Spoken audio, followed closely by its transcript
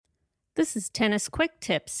This is Tennis Quick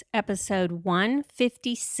Tips, episode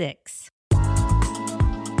 156.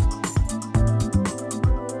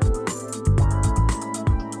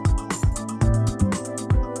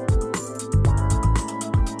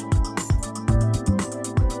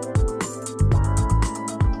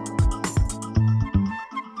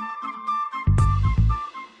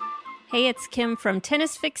 Hey, it's Kim from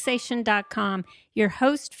TennisFixation.com, your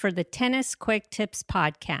host for the Tennis Quick Tips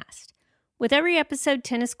podcast. With every episode,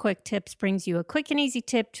 Tennis Quick Tips brings you a quick and easy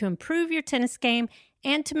tip to improve your tennis game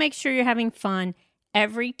and to make sure you're having fun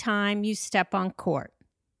every time you step on court.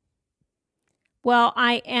 Well,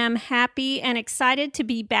 I am happy and excited to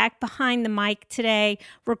be back behind the mic today,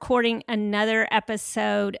 recording another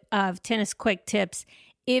episode of Tennis Quick Tips.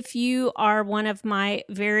 If you are one of my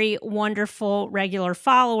very wonderful regular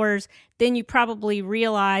followers, then you probably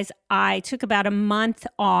realize I took about a month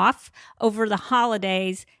off over the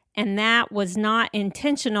holidays, and that was not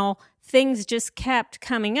intentional. Things just kept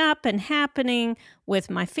coming up and happening with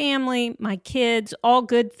my family, my kids, all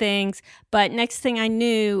good things. But next thing I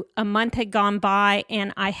knew, a month had gone by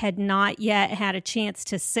and I had not yet had a chance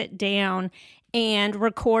to sit down and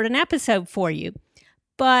record an episode for you.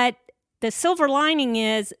 But the silver lining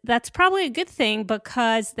is that's probably a good thing,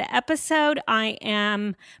 because the episode I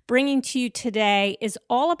am bringing to you today is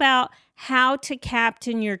all about how to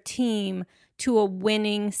captain your team to a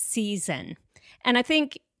winning season. And I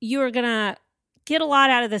think you are going to get a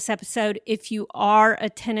lot out of this episode if you are a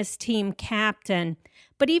tennis team captain.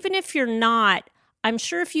 But even if you're not, I'm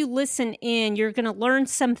sure if you listen in, you're going to learn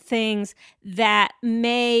some things that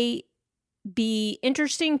may be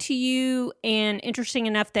interesting to you and interesting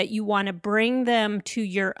enough that you want to bring them to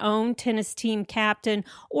your own tennis team captain,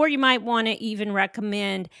 or you might want to even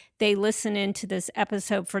recommend they listen into this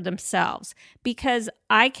episode for themselves. Because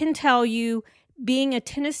I can tell you, being a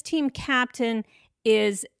tennis team captain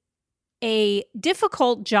is a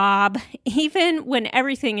difficult job, even when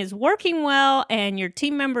everything is working well and your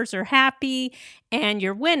team members are happy and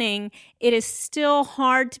you're winning. It is still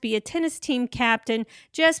hard to be a tennis team captain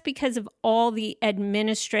just because of all the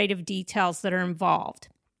administrative details that are involved.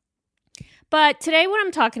 But today what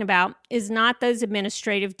I'm talking about is not those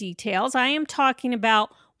administrative details. I am talking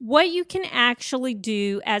about what you can actually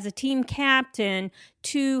do as a team captain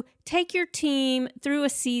to take your team through a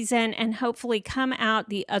season and hopefully come out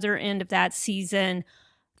the other end of that season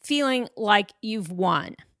feeling like you've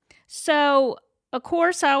won. So, of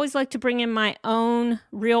course, I always like to bring in my own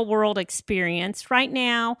real-world experience. Right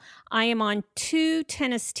now, I am on 2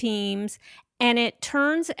 tennis teams, and it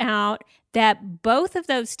turns out that both of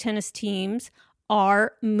those tennis teams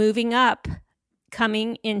are moving up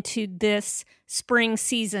coming into this spring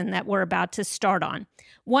season that we're about to start on.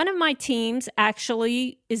 One of my teams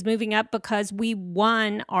actually is moving up because we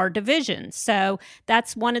won our division. So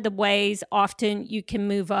that's one of the ways often you can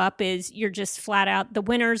move up, is you're just flat out the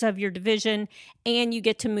winners of your division and you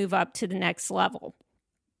get to move up to the next level.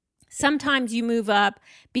 Sometimes you move up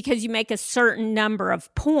because you make a certain number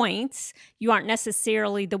of points. You aren't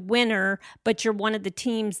necessarily the winner, but you're one of the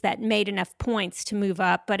teams that made enough points to move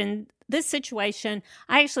up. But in this situation,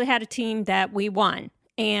 I actually had a team that we won,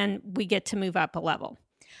 and we get to move up a level.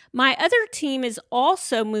 My other team is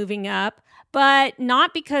also moving up, but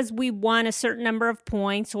not because we won a certain number of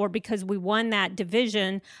points or because we won that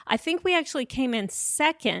division. I think we actually came in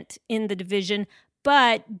second in the division,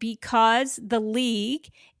 but because the league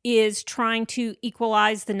is trying to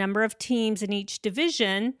equalize the number of teams in each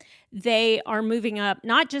division, they are moving up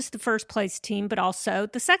not just the first place team, but also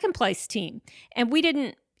the second place team. And we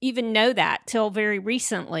didn't even know that till very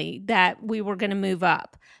recently that we were going to move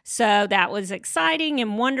up. So that was exciting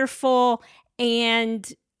and wonderful,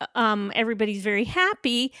 and everybody's very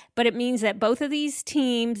happy, but it means that both of these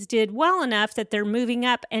teams did well enough that they're moving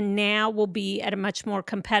up and now will be at a much more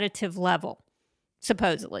competitive level,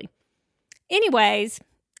 supposedly. Anyways,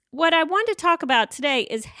 what I want to talk about today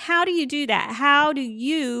is how do you do that? How do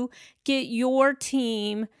you get your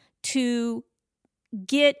team to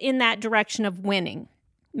get in that direction of winning?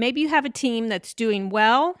 Maybe you have a team that's doing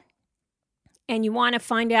well and you want to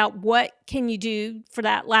find out what can you do for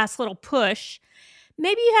that last little push.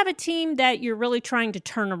 Maybe you have a team that you're really trying to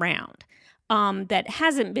turn around that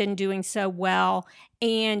hasn't been doing so well,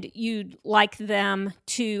 and you'd like them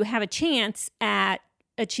to have a chance at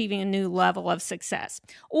achieving a new level of success.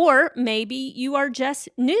 Or maybe you are just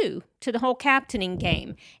new to the whole captaining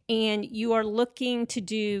game and you are looking to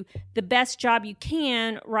do the best job you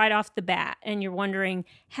can right off the bat, and you're wondering,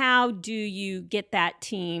 how do you get that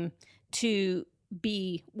team to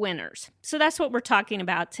be winners. So that's what we're talking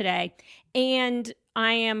about today. And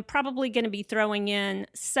I am probably going to be throwing in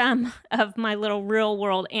some of my little real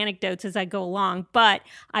world anecdotes as I go along, but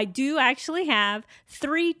I do actually have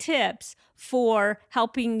 3 tips for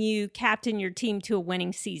helping you captain your team to a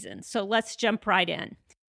winning season. So let's jump right in.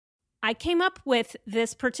 I came up with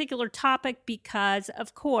this particular topic because,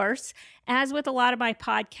 of course, as with a lot of my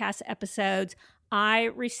podcast episodes, I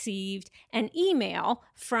received an email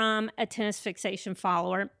from a Tennis Fixation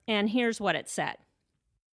follower, and here's what it said.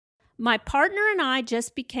 My partner and I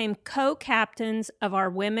just became co-captains of our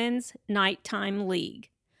women's nighttime league.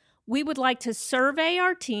 We would like to survey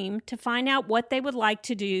our team to find out what they would like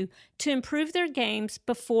to do to improve their games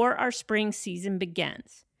before our spring season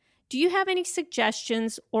begins. Do you have any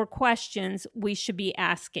suggestions or questions we should be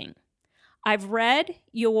asking? I've read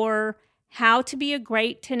your How to Be a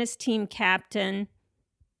Great Tennis Team Captain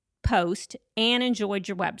post and enjoyed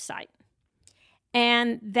your website.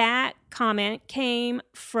 And that comment came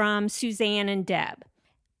from Suzanne and Deb.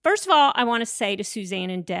 First of all, I want to say to Suzanne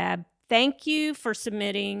and Deb, thank you for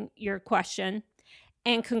submitting your question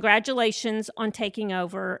and congratulations on taking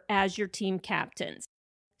over as your team captains.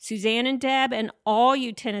 Suzanne and Deb and all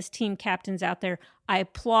you tennis team captains out there, I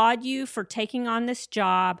applaud you for taking on this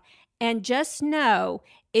job. And just know,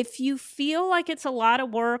 if you feel like it's a lot of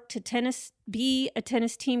work to be a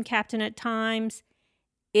tennis team captain at times,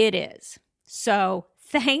 it is. So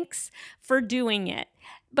thanks for doing it.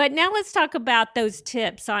 But now let's talk about those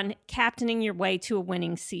tips on captaining your way to a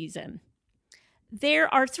winning season.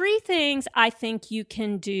 There are 3 things I think you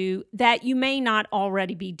can do that you may not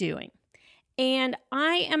already be doing. And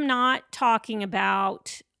I am not talking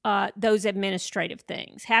about those administrative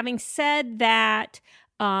things. Having said that,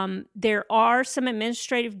 there are some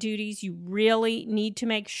administrative duties you really need to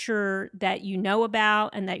make sure that you know about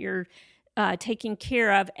and that you're taking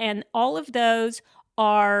care of. And all of those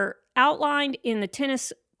are outlined in the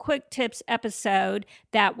Tennis Quick Tips episode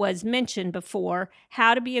that was mentioned before,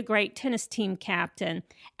 How to Be a Great Tennis Team Captain.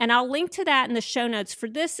 And I'll link to that in the show notes for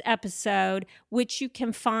this episode, which you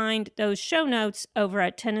can find those show notes over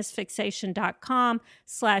at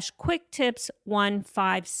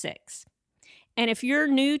tennisfixation.com/quicktips156. And if you're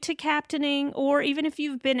new to captaining, or even if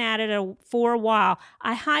you've been at it for a while,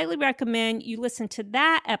 I highly recommend you listen to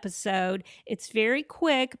that episode. It's very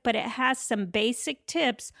quick, but it has some basic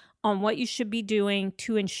tips on what you should be doing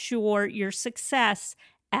to ensure your success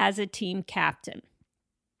as a team captain.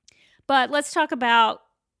 But let's talk about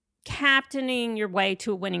captaining your way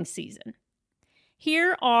to a winning season.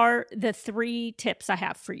 Here are the 3 tips I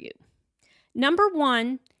have for you. Number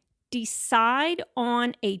 1, decide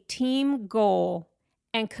on a team goal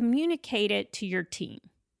and communicate it to your team.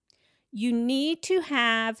 You need to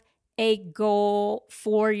have a goal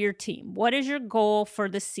for your team. What is your goal for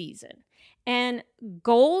the season? And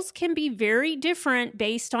goals can be very different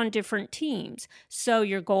based on different teams. So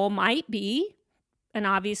your goal might be, an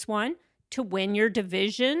obvious one, to win your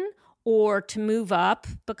division or to move up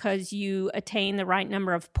because you attain the right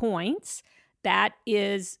number of points. That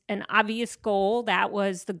is an obvious goal. That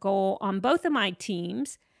was the goal on both of my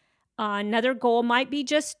teams. Another goal might be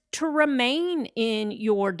just to remain in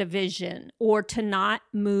your division or to not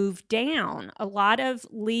move down. A lot of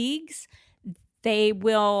leagues, they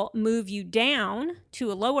will move you down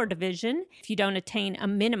to a lower division if you don't attain a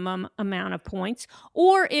minimum amount of points,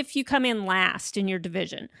 or if you come in last in your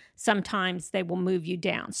division. Sometimes they will move you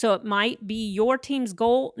down. So it might be your team's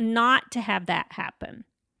goal not to have that happen.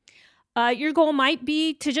 Your goal might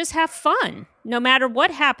be to just have fun, no matter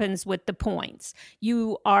what happens with the points.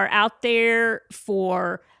 You are out there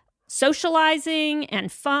for socializing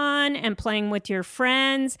and fun and playing with your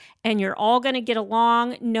friends, and you're all going to get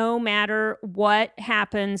along no matter what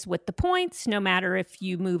happens with the points, no matter if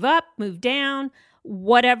you move up, move down,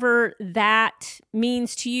 whatever that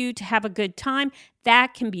means to you to have a good time,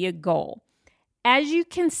 that can be a goal. As you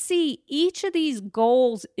can see, each of these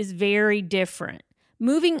goals is very different.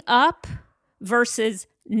 Moving up versus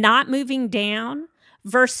not moving down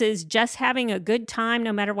versus just having a good time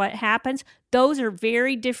no matter what happens, those are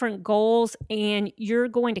very different goals, and you're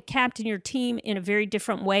going to captain your team in a very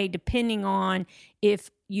different way depending on if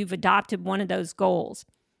you've adopted one of those goals.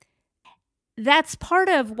 That's part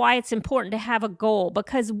of why it's important to have a goal,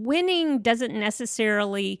 because winning doesn't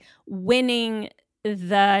necessarily winning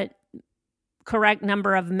the correct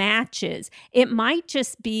number of matches. It might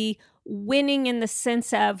just be winning in the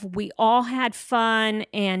sense of we all had fun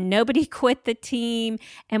and nobody quit the team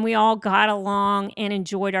and we all got along and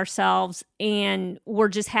enjoyed ourselves and we're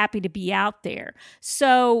just happy to be out there.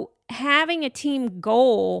 So having a team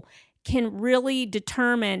goal can really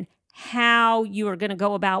determine how you are going to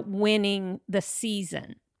go about winning the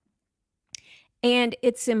season. And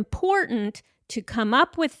it's important to come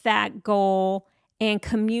up with that goal and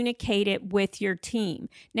communicate it with your team.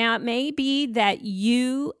 Now, it may be that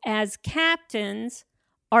you as captains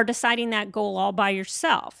are deciding that goal all by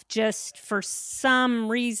yourself. Just for some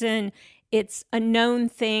reason, it's a known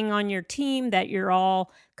thing on your team that you're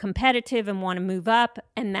all competitive and want to move up,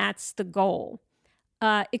 and that's the goal.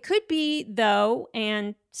 It could be, though,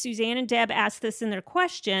 and Suzanne and Deb asked this in their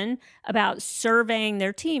question about surveying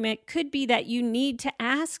their team, it could be that you need to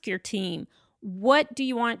ask your team, what do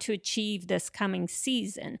you want to achieve this coming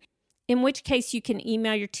season? In which case you can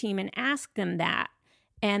email your team and ask them that.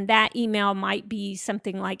 And that email might be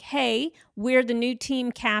something like, hey, we're the new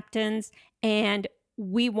team captains and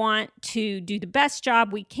we want to do the best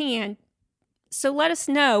job we can. So let us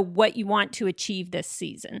know what you want to achieve this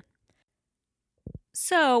season.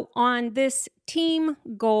 So on this team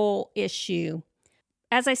goal issue,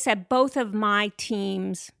 as I said, both of my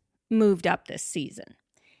teams moved up this season.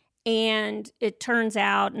 And it turns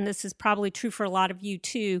out, and this is probably true for a lot of you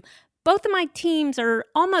too, both of my teams are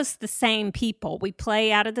almost the same people. We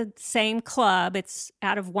play out of the same club. It's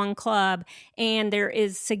out of one club, and there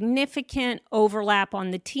is significant overlap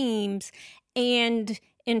on the teams. And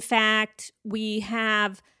in fact, we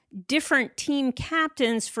have different team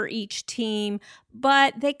captains for each team,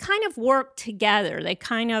 but they kind of work together. They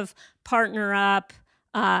kind of partner up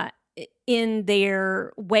in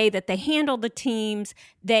their way that they handle the teams.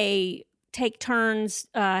 They take turns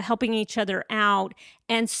helping each other out.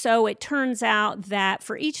 And so it turns out that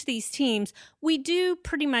for each of these teams, we do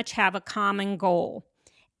pretty much have a common goal.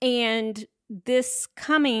 And this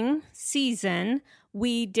coming season,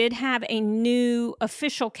 we did have a new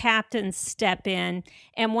official captain step in.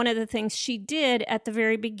 And one of the things she did at the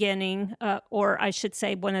very beginning, or I should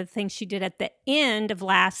say one of the things she did at the end of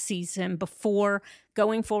last season before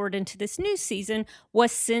going forward into this new season,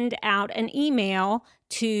 was send out an email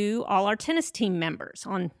to all our tennis team members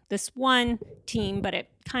on this one team, but it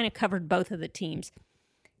kind of covered both of the teams.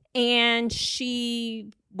 And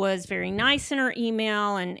she was very nice in her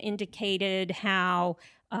email and indicated how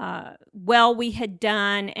well we had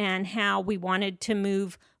done and how we wanted to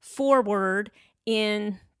move forward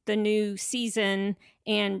in the new season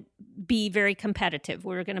and be very competitive.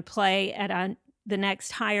 We were going to play at the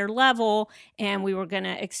next higher level, and we were going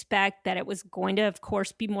to expect that it was going to, of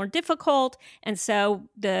course, be more difficult. And so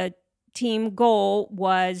the team goal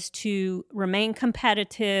was to remain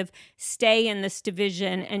competitive, stay in this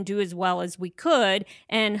division, and do as well as we could,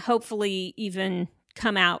 and hopefully even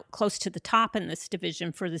come out close to the top in this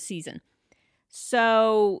division for the season.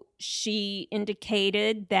 So she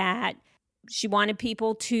indicated that she wanted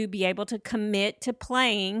people to be able to commit to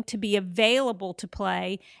playing, to be available to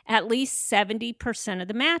play at least 70% of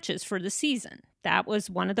the matches for the season. That was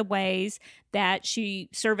one of the ways that she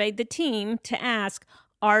surveyed the team to ask,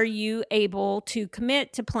 are you able to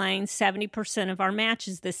commit to playing 70% of our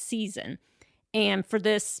matches this season? And for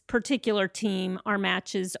this particular team, our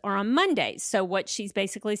matches are on Mondays. So what she's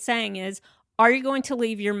basically saying is, are you going to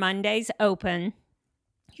leave your Mondays open,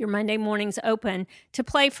 your Monday mornings open to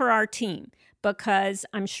play for our team? Because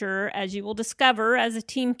I'm sure, as you will discover as a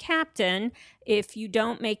team captain, if you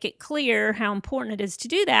don't make it clear how important it is to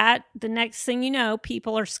do that, the next thing you know,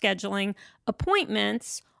 people are scheduling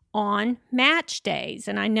appointments on match days.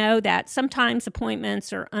 And I know that sometimes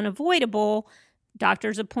appointments are unavoidable,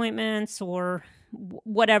 doctor's appointments or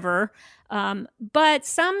whatever. But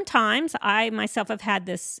sometimes I myself have had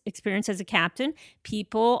this experience as a captain.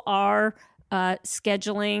 People are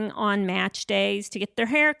scheduling on match days to get their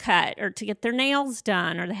hair cut or to get their nails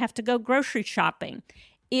done, or they have to go grocery shopping.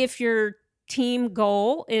 If your team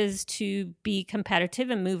goal is to be competitive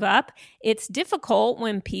and move up, it's difficult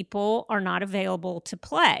when people are not available to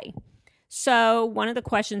play. So one of the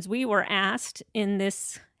questions we were asked in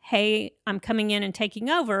this, hey, I'm coming in and taking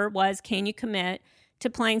over, was, can you commit to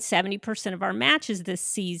playing 70% of our matches this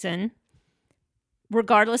season,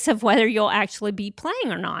 regardless of whether you'll actually be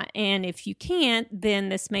playing or not? And if you can't, then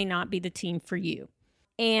this may not be the team for you.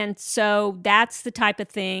 And so that's the type of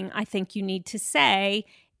thing I think you need to say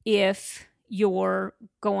if you're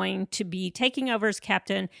going to be taking over as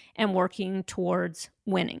captain and working towards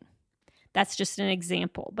winning. That's just an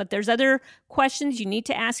example. But there's other questions you need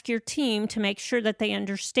to ask your team to make sure that they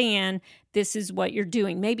understand this is what you're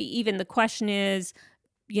doing. Maybe even the question is,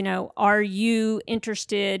 are you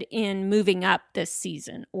interested in moving up this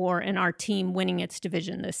season or in our team winning its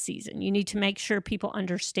division this season? You need to make sure people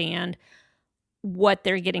understand what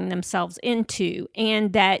they're getting themselves into,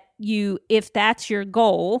 and that if that's your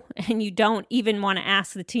goal and you don't even want to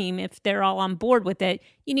ask the team if they're all on board with it,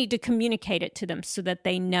 you need to communicate it to them so that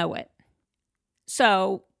they know it.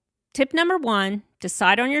 So tip number 1,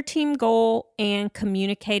 decide on your team goal and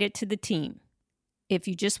communicate it to the team. If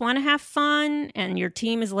you just want to have fun and your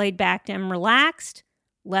team is laid back and relaxed,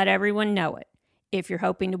 let everyone know it. If you're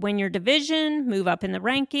hoping to win your division, move up in the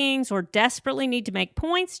rankings, or desperately need to make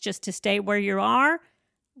points just to stay where you are,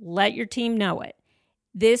 let your team know it.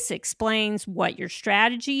 This explains what your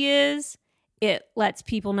strategy is. It lets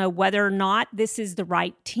people know whether or not this is the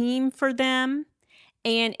right team for them.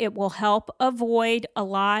 And it will help avoid a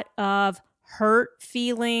lot of hurt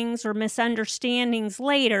feelings or misunderstandings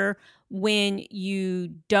later when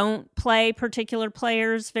you don't play particular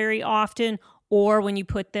players very often, or when you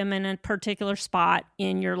put them in a particular spot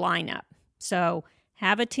in your lineup. So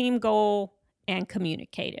have a team goal and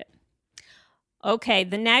communicate it. Okay,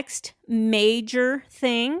 the next major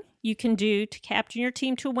thing you can do to captain your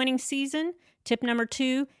team to a winning season, tip number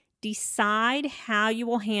 2, decide how you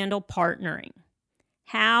will handle partnering.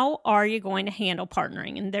 How are you going to handle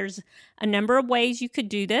partnering? And there's a number of ways you could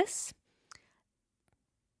do this.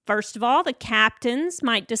 First of all, the captains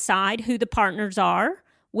might decide who the partners are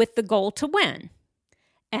with the goal to win.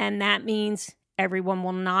 And that means everyone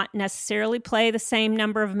will not necessarily play the same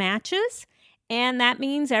number of matches. And that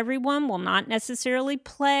means everyone will not necessarily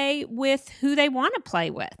play with who they want to play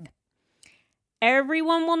with.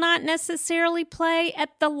 Everyone will not necessarily play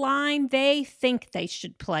at the line they think they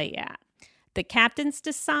should play at. The captains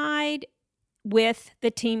decide with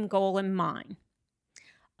the team goal in mind.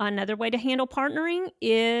 Another way to handle partnering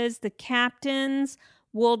is the captains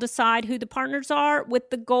will decide who the partners are with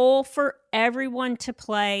the goal for everyone to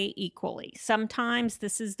play equally. Sometimes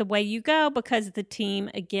this is the way you go because the team,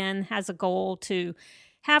 again, has a goal to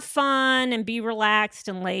have fun and be relaxed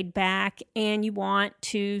and laid back, and you want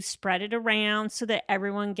to spread it around so that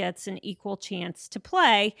everyone gets an equal chance to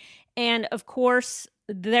play. And of course,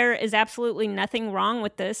 there is absolutely nothing wrong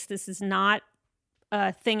with this. This is not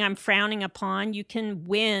a thing I'm frowning upon. You can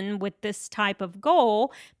win with this type of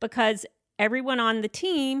goal because everyone on the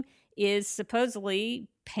team is supposedly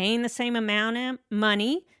paying the same amount of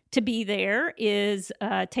money to be there, is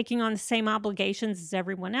taking on the same obligations as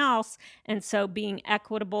everyone else. And so being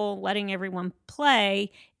equitable, letting everyone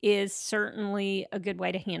play is certainly a good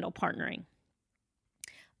way to handle partnering.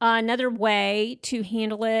 Another way to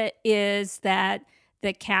handle it is that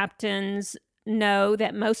the captains know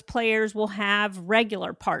that most players will have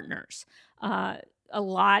regular partners. A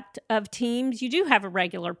lot of teams, you do have a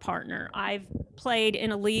regular partner. I've played in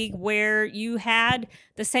a league where you had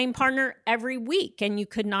the same partner every week and you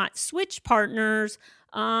could not switch partners,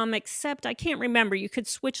 except I can't remember. You could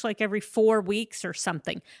switch like every 4 weeks or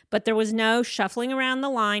something, but there was no shuffling around the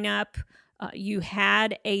lineup. You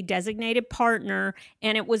had a designated partner,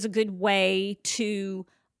 and it was a good way to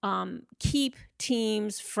keep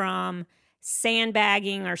teams from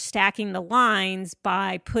sandbagging or stacking the lines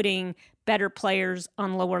by putting better players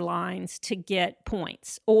on lower lines to get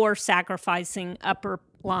points, or sacrificing upper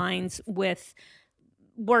lines with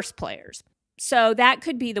worse players. So that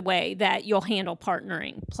could be the way that you'll handle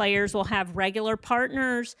partnering. Players will have regular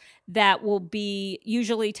partners that will be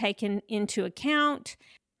usually taken into account.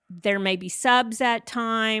 There may be subs at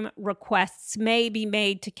time. Requests may be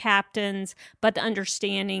made to captains, but the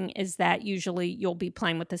understanding is that usually you'll be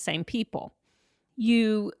playing with the same people.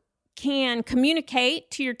 You can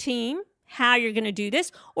communicate to your team how you're going to do this,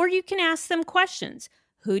 or you can ask them questions.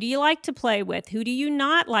 Who do you like to play with? Who do you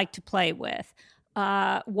not like to play with?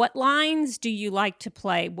 What lines do you like to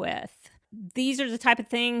play with? These are the type of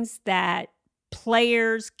things that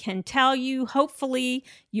players can tell you. Hopefully,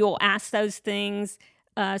 you'll ask those things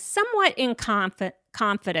somewhat in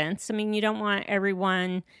confidence. I mean, you don't want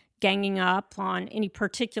everyone ganging up on any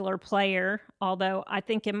particular player, although I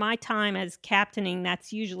think in my time as captaining,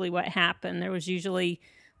 that's usually what happened. There was usually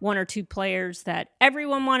 1 or 2 players that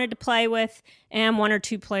everyone wanted to play with and 1 or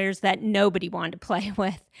 2 players that nobody wanted to play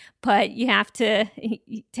with. But you have to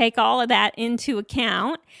take all of that into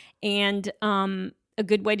account. And a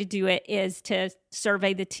good way to do it is to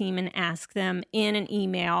survey the team and ask them in an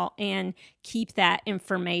email and keep that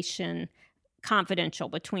information confidential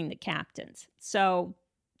between the captains. So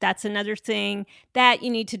that's another thing that you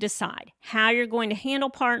need to decide, how you're going to handle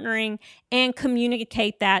partnering and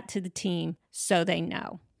communicate that to the team so they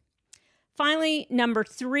know. Finally, number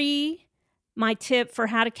 3, my tip for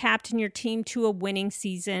how to captain your team to a winning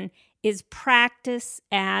season is practice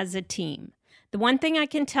as a team. The one thing I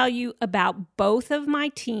can tell you about both of my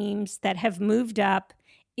teams that have moved up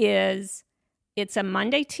is It's a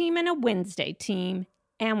Monday team and a Wednesday team,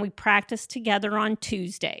 and we practice together on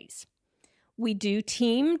Tuesdays. We do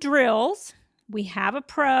team drills. We have a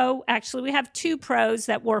pro. Actually, we have 2 pros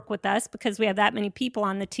that work with us because we have that many people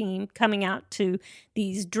on the team coming out to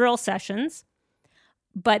these drill sessions.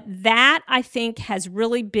 But that, I think, has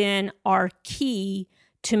really been our key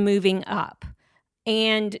to moving up.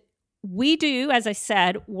 And we do, as I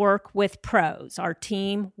said, work with pros. Our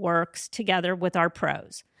team works together with our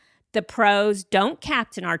pros. The pros don't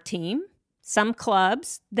captain our team. Some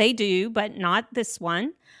clubs, they do, but not this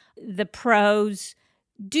one. The pros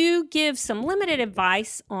do give some limited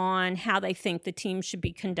advice on how they think the team should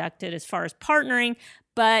be conducted as far as partnering,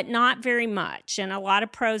 but not very much. And a lot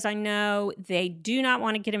of pros I know, they do not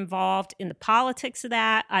want to get involved in the politics of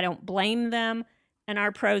that. I don't blame them, and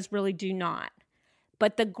our pros really do not.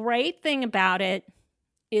 But the great thing about it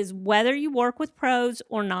is whether you work with pros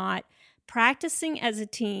or not, practicing as a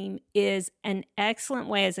team is an excellent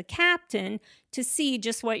way as a captain to see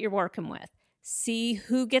just what you're working with. See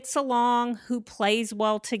who gets along, who plays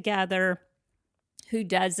well together, who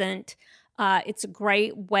doesn't. It's a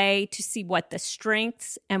great way to see what the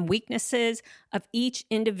strengths and weaknesses of each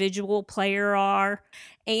individual player are.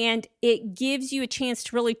 And it gives you a chance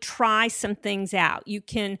to really try some things out. You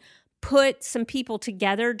can put some people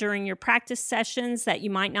together during your practice sessions that you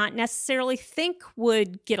might not necessarily think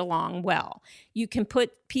would get along well. You can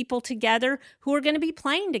put people together who are going to be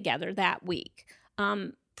playing together that week.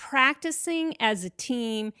 Practicing as a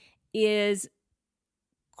team is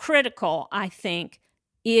critical, I think,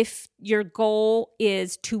 if your goal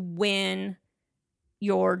is to win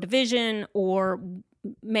your division or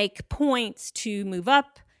make points to move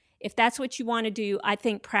up. If that's what you want to do, I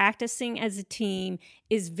think practicing as a team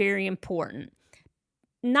is very important.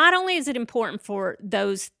 Not only is it important for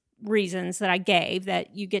those reasons that I gave,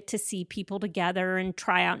 that you get to see people together and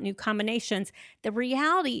try out new combinations, the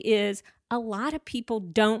reality is a lot of people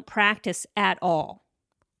don't practice at all.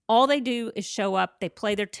 All they do is show up, they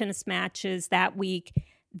play their tennis matches that week,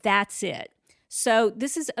 that's it. So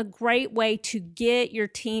this is a great way to get your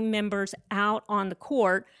team members out on the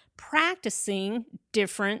court practicing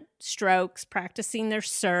different strokes, practicing their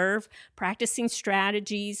serve, practicing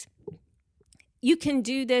strategies. You can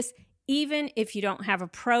do this even if you don't have a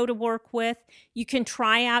pro to work with. You can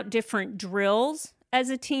try out different drills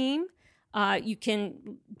as a team. You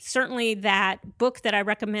can, certainly that book that I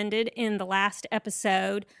recommended in the last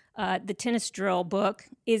episode, the tennis drill book,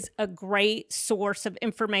 is a great source of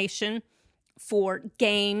information for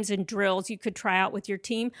games and drills you could try out with your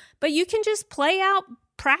team. But you can just play out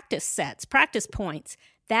practice sets, practice points.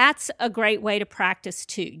 That's a great way to practice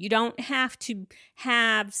too. You don't have to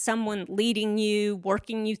have someone leading you,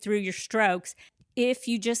 working you through your strokes. If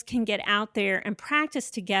you just can get out there and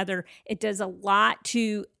practice together, it does a lot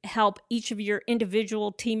to help each of your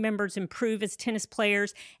individual team members improve as tennis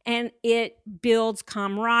players, and it builds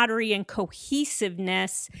camaraderie and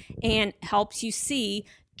cohesiveness and helps you see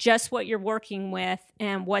just what you're working with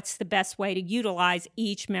and what's the best way to utilize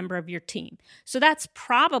each member of your team. So that's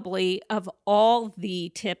probably, of all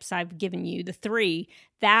the tips I've given you, the 3,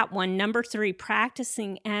 that one, number 3,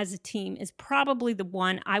 practicing as a team, is probably the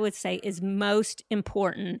one I would say is most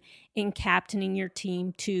important in captaining your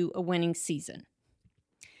team to a winning season.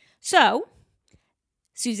 So,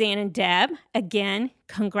 Suzanne and Deb, again,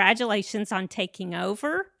 congratulations on taking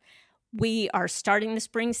over. We are starting the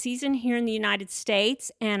spring season here in the United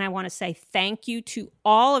States, and I want to say thank you to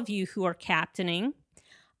all of you who are captaining.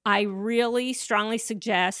 I really strongly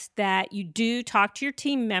suggest that you do talk to your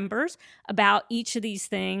team members about each of these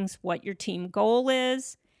things, what your team goal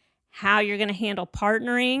is, how you're going to handle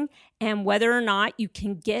partnering, and whether or not you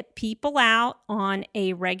can get people out on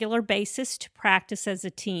a regular basis to practice as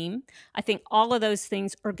a team. I think all of those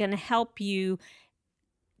things are going to help you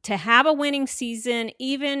to have a winning season,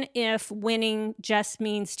 even if winning just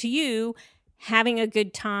means to you having a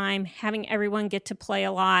good time, having everyone get to play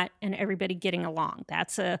a lot, and everybody getting along.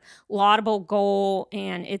 That's a laudable goal,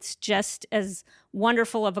 and it's just as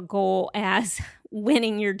wonderful of a goal as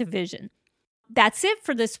winning your division. That's it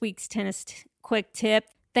for this week's Tennis Quick Tip.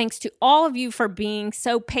 Thanks to all of you for being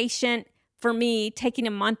so patient. For me, taking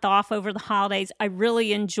a month off over the holidays, I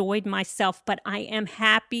really enjoyed myself, but I am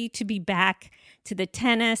happy to be back to the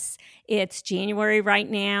tennis. It's January right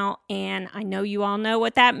now, and I know you all know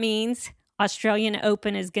what that means. Australian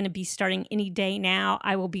Open is going to be starting any day now.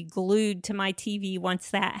 I will be glued to my TV once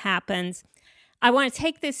that happens. I want to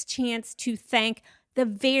take this chance to thank the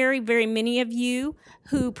very, very many of you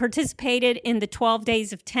who participated in the 12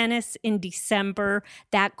 Days of Tennis in December.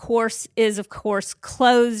 That course is, of course,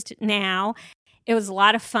 closed now. It was a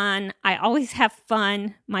lot of fun. I always have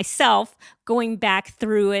fun myself going back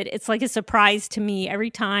through it. It's like a surprise to me every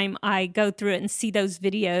time I go through it and see those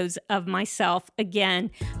videos of myself again.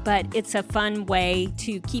 But it's a fun way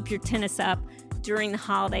to keep your tennis up during the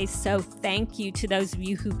holidays. So thank you to those of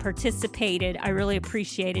you who participated. I really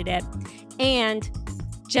appreciated it. And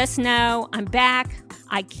just know I'm back.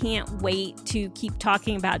 I can't wait to keep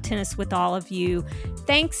talking about tennis with all of you.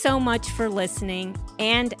 Thanks so much for listening.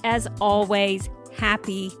 And as always,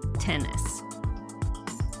 happy tennis.